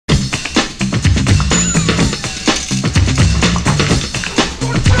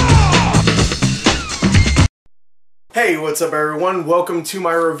Hey, what's up everyone? Welcome to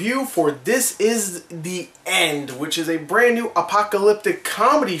my review for This Is the End, which is a brand new apocalyptic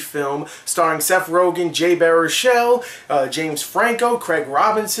comedy film starring Seth Rogen, Jay Baruchel, James Franco, Craig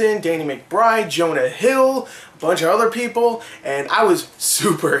Robinson, Danny McBride, Jonah Hill, a bunch of other people, and I was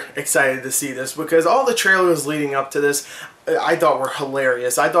super excited to see this because all the trailers leading up to this I thought were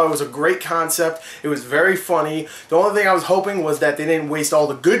hilarious. I thought it was a great concept. It was very funny. The only thing I was hoping was that they didn't waste all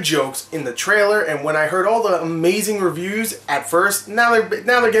the good jokes in the trailer, and when I heard all the amazing reviews at first, now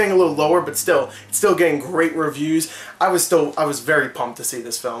they're getting a little lower, but still, it's still getting great reviews. I was very pumped to see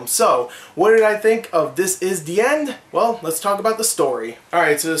this film. So, what did I think of This Is the End? Well, let's talk about the story.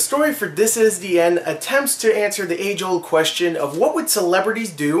 Alright, so the story for This Is the End attempts to answer the age-old question of what would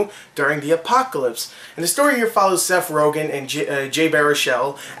celebrities do during the apocalypse. And the story here follows Seth Rogen and Jay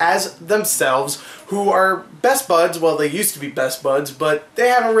Baruchel as themselves, who are best buds. Well, they used to be best buds, but they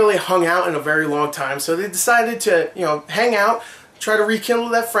haven't really hung out in a very long time, so they decided to, hang out, try to rekindle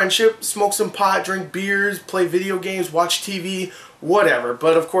that friendship, smoke some pot, drink beers, play video games, watch TV, whatever.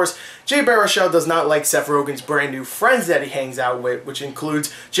 But of course, Jay Baruchel does not like Seth Rogen's brand new friends that he hangs out with, which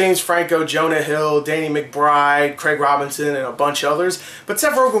includes James Franco, Jonah Hill, Danny McBride, Craig Robinson, and a bunch of others. But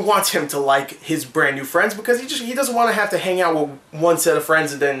Seth Rogen wants him to like his brand new friends because he doesn't want to have to hang out with one set of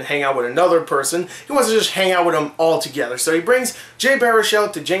friends and then hang out with another person. He wants to just hang out with them all together. So he brings Jay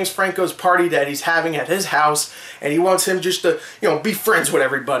Baruchel to James Franco's party that he's having at his house, and he wants him just to, be friends with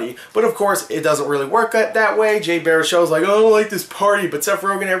everybody. But of course, it doesn't really work that way. Jay Baruchel's like, oh, I don't like this party, but Seth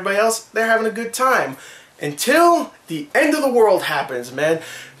Rogen and everybody else, they're having a good time. Until the end of the world happens, man.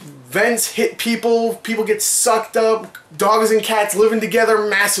 Vents hit people, people get sucked up, dogs and cats living together,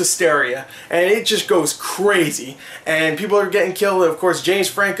 mass hysteria. And it just goes crazy. And people are getting killed. Of course, James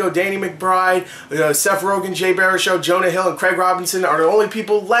Franco, Danny McBride, Seth Rogen, Jay Baruchel, Jonah Hill, and Craig Robinson are the only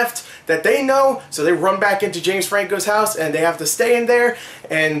people left that they know. So they run back into James Franco's house and they have to stay in there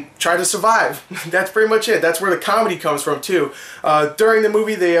and try to survive. That's pretty much it. That's where the comedy comes from too. During the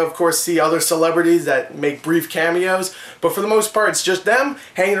movie, they of course see other celebrities that make brief cameos. But for the most part, it's just them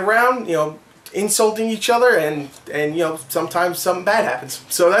hanging around, insulting each other, and sometimes something bad happens.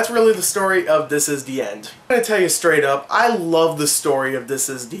 So that's really the story of This Is the End. I'm going to tell you straight up, I love the story of This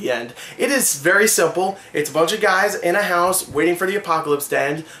Is the End. It is very simple. It's a bunch of guys in a house waiting for the apocalypse to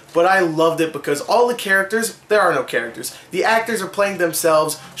end, but I loved it because all the characters, there are no characters. The actors are playing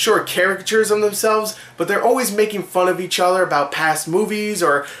themselves, sure, caricatures of themselves, but they're always making fun of each other about past movies,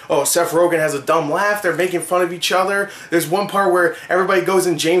 or, oh, Seth Rogen has a dumb laugh, they're making fun of each other. There's one part where everybody goes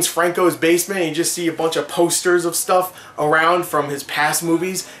in James Franco's basement and you just see a bunch of posters of stuff around from his past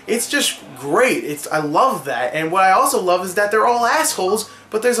movies. It's just great. I love that. And what I also love is that they're all assholes,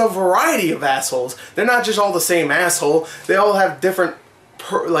 but there's a variety of assholes. They're not just all the same asshole. They all have different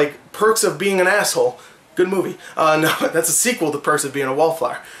perks of being an asshole. Good movie. No, that's a sequel to Perks of Being a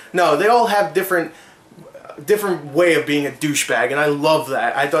Wallflower. No, they all have different way of being a douchebag, and I love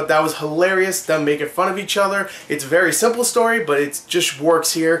that. I thought that was hilarious, them making fun of each other. It's a very simple story, but it just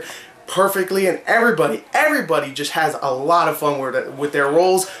works here perfectly, and everybody just has a lot of fun with their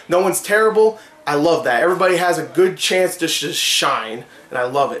roles. No one's terrible. I love that. Everybody has a good chance to just shine, and I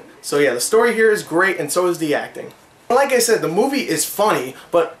love it. So yeah, the story here is great, and so is the acting. Like I said, the movie is funny,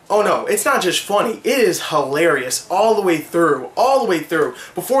 but oh no, it's not just funny, it is hilarious all the way through,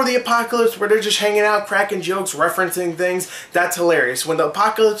 Before the apocalypse, where they're just hanging out, cracking jokes, referencing things, that's hilarious. When the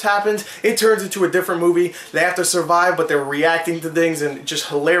apocalypse happens, it turns into a different movie. They have to survive, but they're reacting to things in just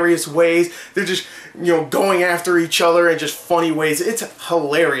hilarious ways. They're just, going after each other in just funny ways. It's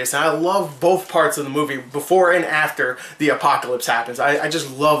hilarious, and I love both parts of the movie, before and after the apocalypse happens. I just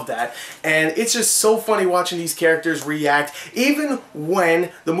love that. And it's just so funny watching these characters react. Even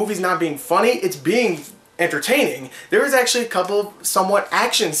when the movie's not being funny, it's being entertaining. There is actually a couple of somewhat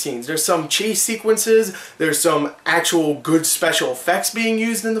action scenes. There's some chase sequences, there's some actual good special effects being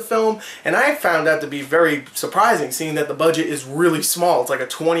used in the film, and I found that to be very surprising, seeing that the budget is really small. It's like a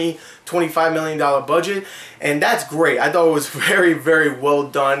 $25 million budget, and that's great. I thought it was very, very well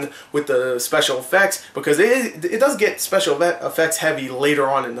done with the special effects, because it does get special effects heavy later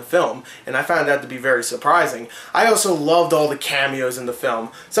on in the film, and I found that to be very surprising. I also loved all the cameos in the film.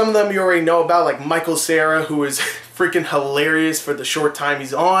 Some of them you already know about, like Michael Cera, who is freaking hilarious for the short time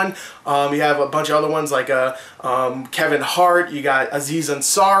he's on. You have a bunch of other ones like Kevin Hart, you got Aziz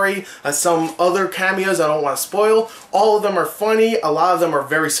Ansari, some other cameos I don't want to spoil. All of them are funny, a lot of them are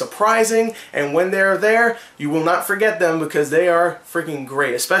very surprising, and when they're there, you will not forget them because they are freaking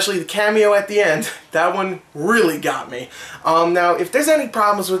great. Especially the cameo at the end, that one really got me. Now, if there's any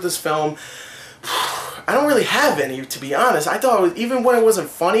problems with this film, I don't really have any, to be honest. I thought it was, even when it wasn't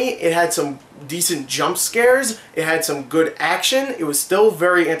funny, it had some decent jump scares. It had some good action. It was still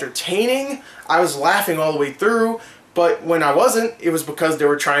very entertaining. I was laughing all the way through. But when I wasn't, it was because they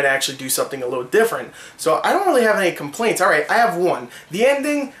were trying to actually do something a little different. So I don't really have any complaints. Alright, I have one. The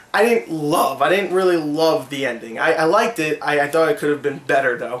ending, I didn't love. I didn't really love the ending. I liked it. I thought it could have been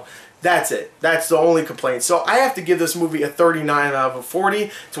better, though. That's it. That's the only complaint. So I have to give this movie a 39 out of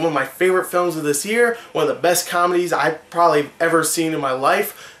 40. It's one of my favorite films of this year. One of the best comedies I've probably ever seen in my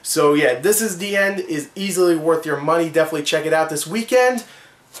life. So yeah, This Is the End is easily worth your money. Definitely check it out this weekend.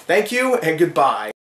 Thank you and goodbye.